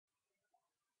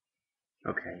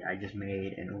Okay, I just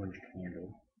made an orange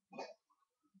candle.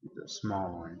 It's a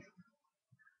small orange.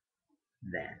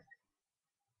 That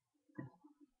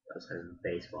was a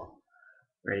baseball.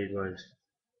 What I did was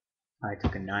I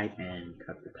took a knife and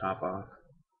cut the top off,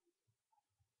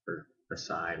 or the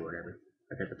side, whatever.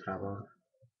 I cut the top off.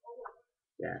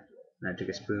 Yeah. And I took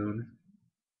a spoon,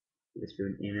 put a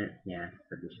spoon in it. Yeah,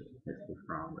 that's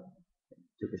wrong. But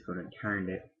took a spoon and turned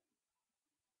it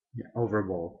over a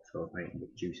bowl so I didn't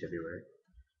get juice everywhere.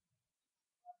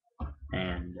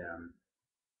 And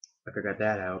after I got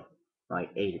that out, I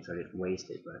ate it so I didn't waste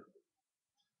it. But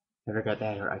after I got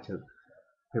that out, I took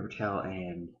paper towel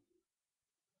and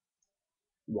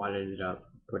wadded it up,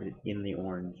 put it in the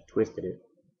orange, twisted it,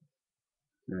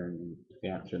 and then took it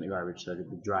out and threw it in the garbage so it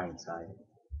would be dry inside.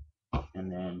 And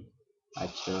then I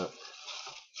took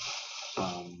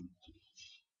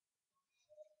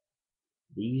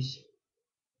these.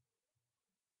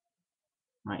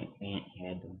 My aunt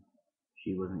had them.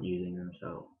 She wasn't using them,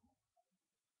 so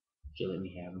she let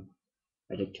me have them.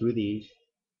 I took two of these,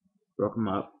 broke them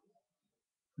up,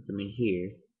 put them in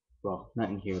here. Well, not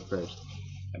in here first.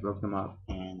 I broke them up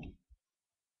and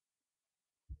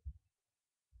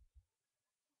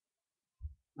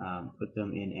put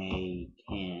them in a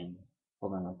can.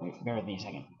 Hold on, bear with me a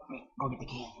second. Let me go get the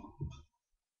can.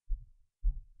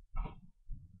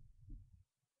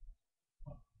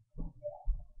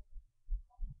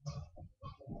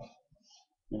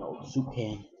 An old soup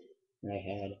can that I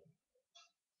had.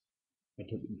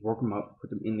 Broke them up, put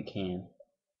them in the can,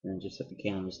 and just set the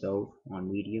can on the stove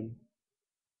on medium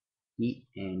heat,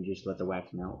 and just let the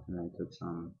wax melt. And then I took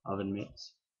some oven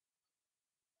mitts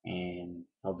and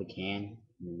held the can,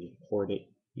 and then just poured it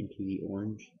into the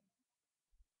orange.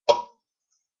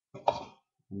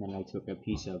 And then I took a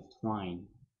piece of twine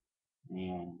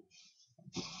and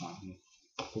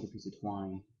took a piece of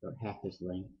twine about half this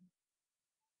length,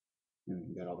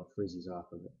 and got all the frizzies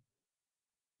off of it,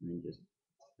 and then just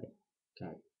like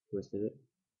kind of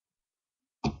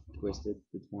twisted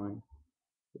the twine,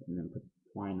 and then put the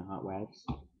twine in the hot wax.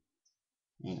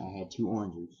 And I had two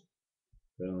oranges,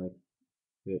 but only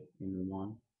fit in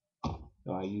one,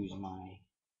 so I used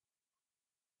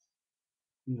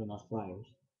those pliers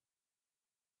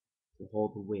to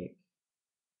hold the wick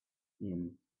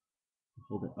in,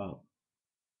 hold it up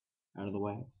out of the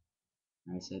wax.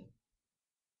 And I set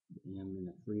them in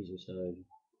the freezer so I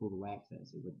pull the wax out.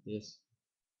 So with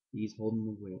these holding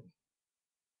the wick,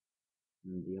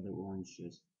 and the other orange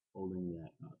just holding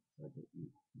that up so that it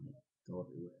might go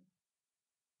everywhere.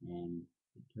 And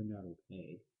it turned out okay.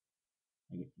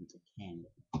 It's a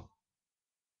candle.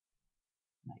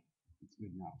 Like, it's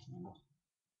good enough candle.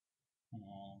 And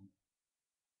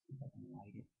see if I can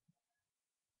light it.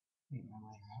 Get my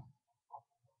lighter out.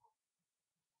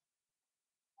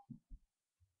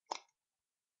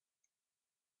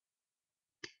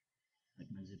 Like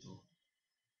my Zippo.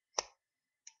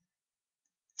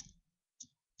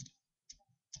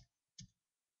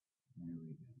 There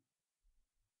we go.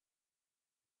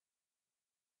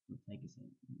 It'll take a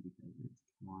second because it's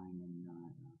twine and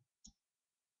not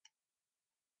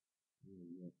real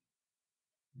wood.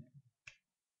 There.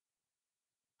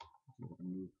 So we'll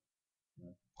remove the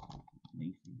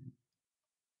lacing.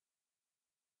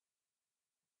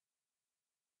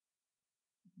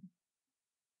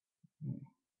 There.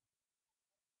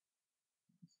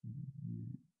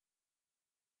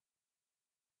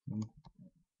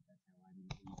 That's how I do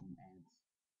using ads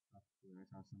up where I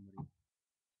saw somebody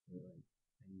put like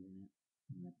things in it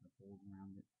and then put holes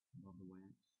around it above the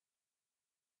wax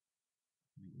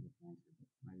to make it look nicer,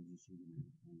 but I was just using it as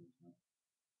a candle stuff.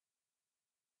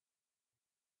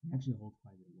 It actually holds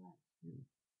quite a bit of wax too.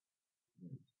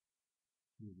 There's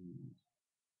two of these.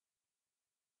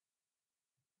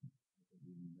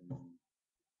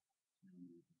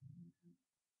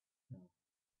 So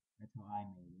that's how I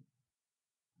made it.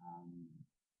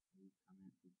 Leave comment,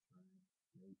 subscribe,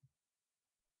 rate,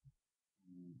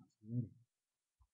 and I'll see you later.